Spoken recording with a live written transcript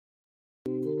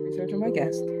research on my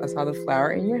guest. I saw the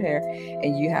flower in your hair,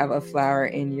 and you have a flower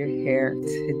in your hair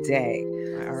today.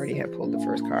 I already have pulled the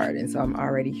first card, and so I'm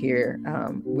already here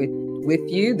with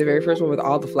you. The very first one with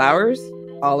all the flowers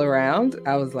all around.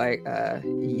 I was like,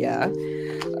 yeah,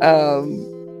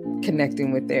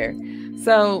 connecting with there.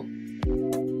 So,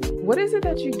 what is it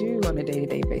that you do on a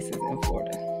day-to-day basis in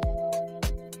Florida?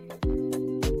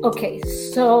 Okay,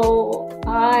 so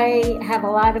I have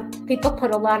a lot of people put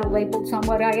a lot of labels on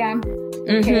what I am.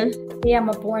 Okay, I am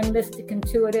a born mystic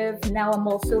intuitive. Now I'm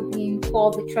also being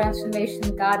called the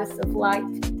transformation goddess of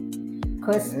light,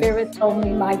 because Spirit told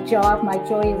me my job, my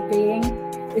joy of being,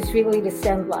 is really to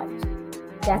send light.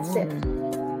 That's it.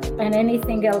 And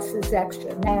anything else is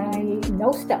extra. Now I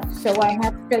know stuff. So I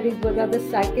have studied with other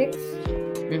psychics.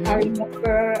 I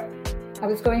remember I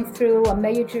was going through a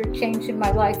major change in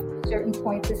my life at a certain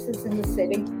point. This is in the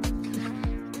city.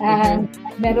 And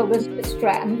I met Elizabeth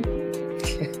Stratton.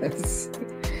 Yes.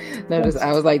 Notice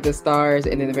I was like the stars,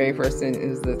 and then the very first thing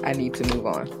is the I need to move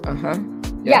on.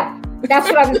 Yeah, that's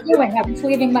what I was doing. I was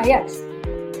leaving my ex.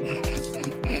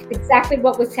 Exactly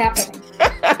what was happening.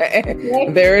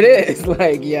 Right? There it is.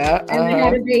 Like, yeah. And I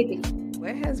had a baby.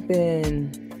 What has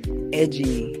been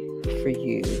edgy for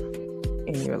you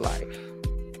in your life?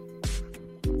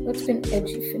 What's been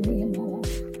edgy for me in my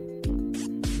life?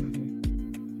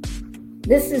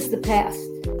 This is the past.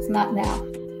 It's not now.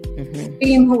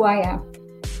 Being who I am.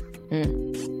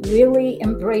 Really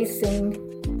embracing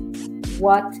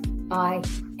what I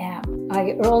am.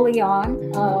 Early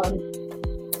on,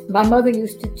 my mother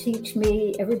used to teach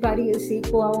me everybody is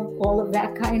equal, all of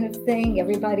that kind of thing.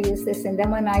 Everybody is this. And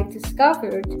then when I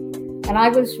discovered, and I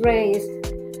was raised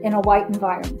in a white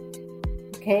environment.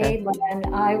 Okay,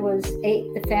 when I was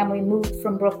 8, the family moved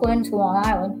from Brooklyn to Long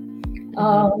Island.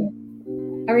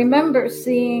 I remember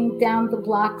seeing down the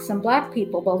block some Black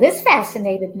people. Well, this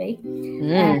fascinated me.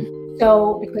 And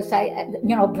so, because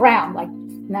brown, like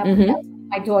not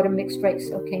my daughter mixed race,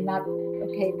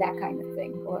 that kind of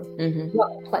thing, or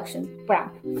complexion,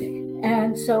 brown.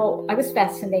 And so I was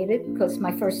fascinated because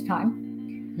my first time,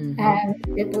 and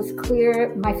it was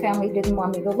clear my family didn't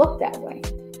want me to look that way.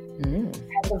 And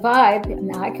the vibe,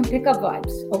 now I can pick up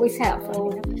vibes, always have.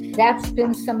 That's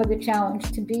been some of the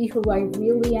challenge, to be who I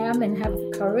really am and have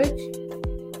the courage.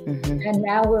 And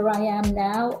now where I am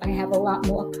now, I have a lot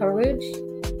more courage.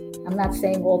 I'm not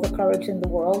saying all the courage in the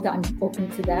world, I'm open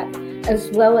to that, as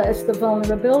well as the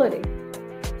vulnerability.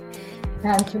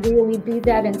 And to really be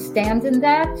that and stand in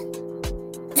that,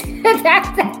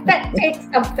 that takes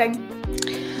something.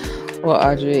 Well,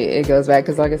 Audrey, it goes back,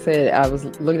 because like I said, I was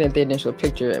looking at the initial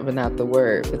picture, but not the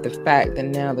word. But the fact that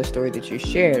now the story that you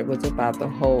shared was about the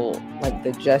whole, like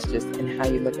the justice and how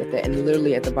you look at that. And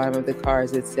literally at the bottom of the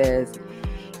cards, it says,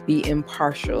 be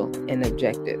impartial and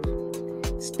objective.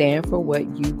 Stand for what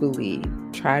you believe.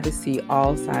 Try to see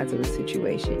all sides of a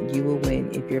situation. You will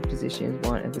win if your position is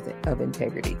one of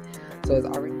integrity. So it's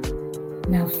already.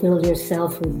 Now fill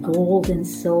yourself with gold and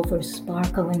silver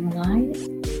sparkling light.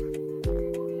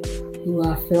 You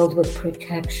are filled with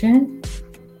protection,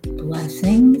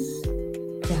 blessings,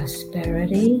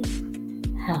 prosperity,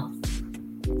 health.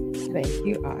 Thank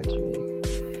you, Audrey.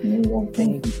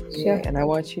 Thank you. Sure. And I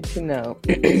want you to know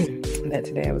that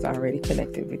today I was already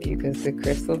connected with you, because the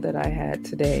crystal that I had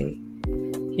today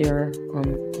here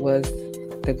was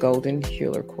the golden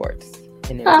Hewler quartz.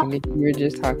 And everything that you were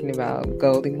just talking about,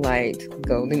 golden light,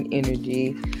 golden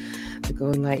energy, the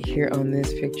golden light here on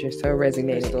this picture so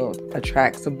resonated. Crystal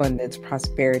attracts abundance,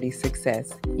 prosperity,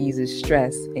 success, eases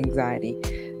stress, anxiety,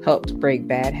 helps break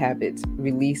bad habits,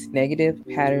 release negative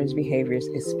patterns, behaviors,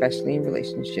 especially in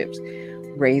relationships,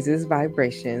 raises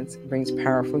vibrations, brings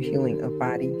powerful healing of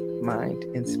body, mind,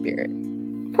 and spirit.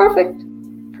 Perfect.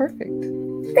 Perfect.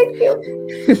 Thank you.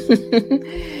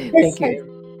 Thank you.